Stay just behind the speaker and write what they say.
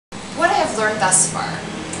I've learned thus far.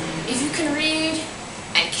 If you can read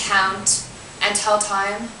and count and tell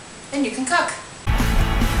time, then you can cook.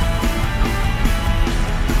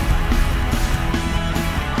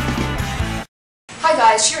 Hi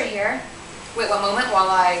guys, Shira here. Wait one moment while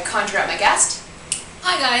I conjure up my guest.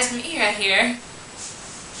 Hi guys, Meira here.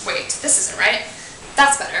 Wait, this isn't right.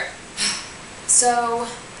 That's better. So,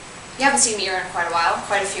 you haven't seen Meira in quite a while,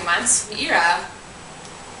 quite a few months. Meira.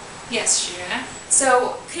 Yes, Shira.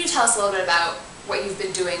 So, could you tell us a little bit about what you've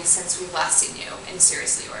been doing since we've last seen you in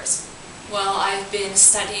Seriously Yours? Well, I've been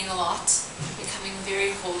studying a lot, becoming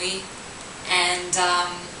very holy, and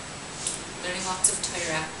learning lots of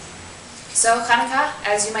Torah. So, Chanukah,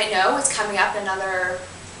 as you might know, is coming up in another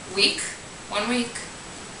week. 1 week.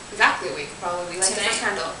 Exactly a week, probably. We light the first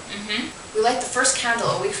candle. Mm-hmm. We light the first candle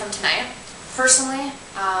a week from tonight. Personally,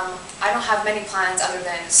 I don't have many plans other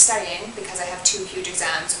than studying because I have 2 huge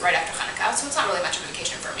exams right after Chanukah, so it's not really much of a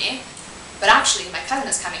vacation for me. But actually, my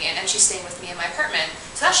cousin is coming in and she's staying with me in my apartment,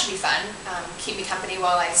 so that should be fun. Keep me company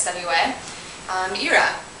while I study away.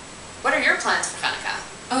 Meira, what are your plans for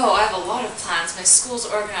Chanukah? Oh, I have a lot of plans. My school's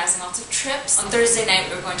organizing lots of trips. On Thursday night,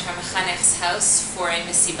 we're going to our mechanech's house for a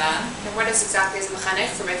misiba. And what is exactly is a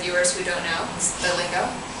mechanech for my viewers who don't know the lingo?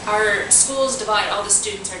 Our school's divided, all the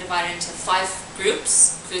students are divided into 5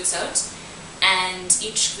 groups, klutzot, and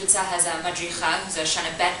each klutza has a madricha, who's a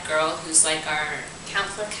shanabet girl, who's like our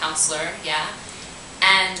counselor, yeah.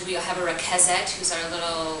 And we have a rakezet, who's our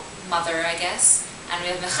little mother, I guess. And we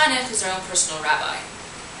have mechanech, who's our own personal rabbi.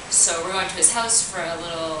 So we're going to his house for a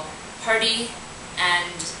little party,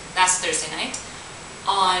 and that's Thursday night.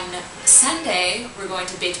 On Sunday, we're going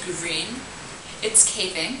to Beit Guvrin. It's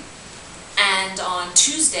caving. And on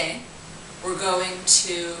Tuesday, we're going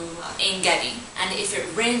to Ein Gedi. And if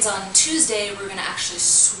it rains on Tuesday, we're going to actually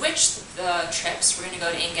switch the trips. We're going to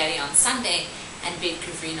go to Ein Gedi on Sunday and Beit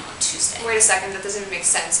Guvrin on Tuesday. Wait a second, that doesn't even make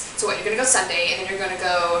sense. So what, you're going to go Sunday, and then you're going to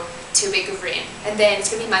go to Beit Guvrin, and then it's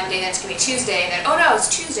going to be Monday, then it's going to be Tuesday, and then, oh no, it's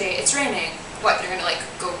Tuesday, it's raining. What, you're going to like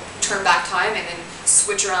go turn back time and then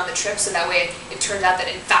switch around the trip so that way it turned out that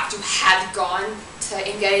in fact you had gone to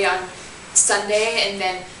Ein Gedi on Sunday and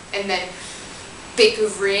then Beit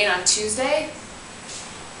Guvrin on Tuesday?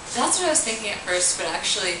 That's what I was thinking at first, but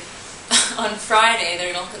actually on Friday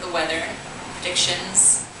they're going to look at the weather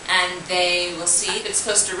predictions and they will see if it's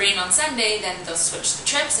supposed to rain on Sunday, then they'll switch the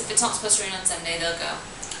trips. If it's not supposed to rain on Sunday, they'll go.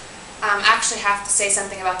 I actually have to say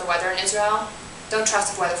something about the weather in Israel. Don't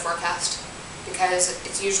trust the weather forecast because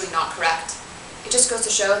it's usually not correct. It just goes to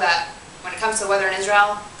show that when it comes to the weather in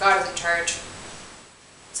Israel, God is in charge.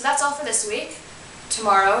 So that's all for this week.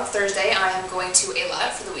 Tomorrow, Thursday, I am going to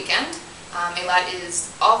Eilat for the weekend. Eilat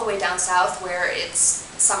is all the way down south where it's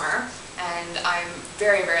summer, and I'm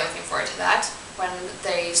very, very looking forward to that. When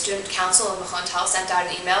the student council of Mechon Tal sent out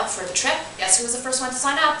an email for the trip, guess who was the first one to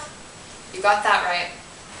sign up? You got that right.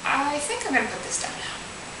 I think I'm going to put this down now.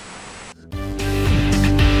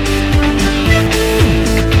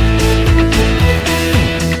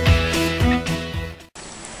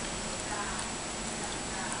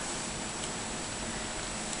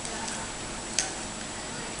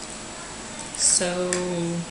 So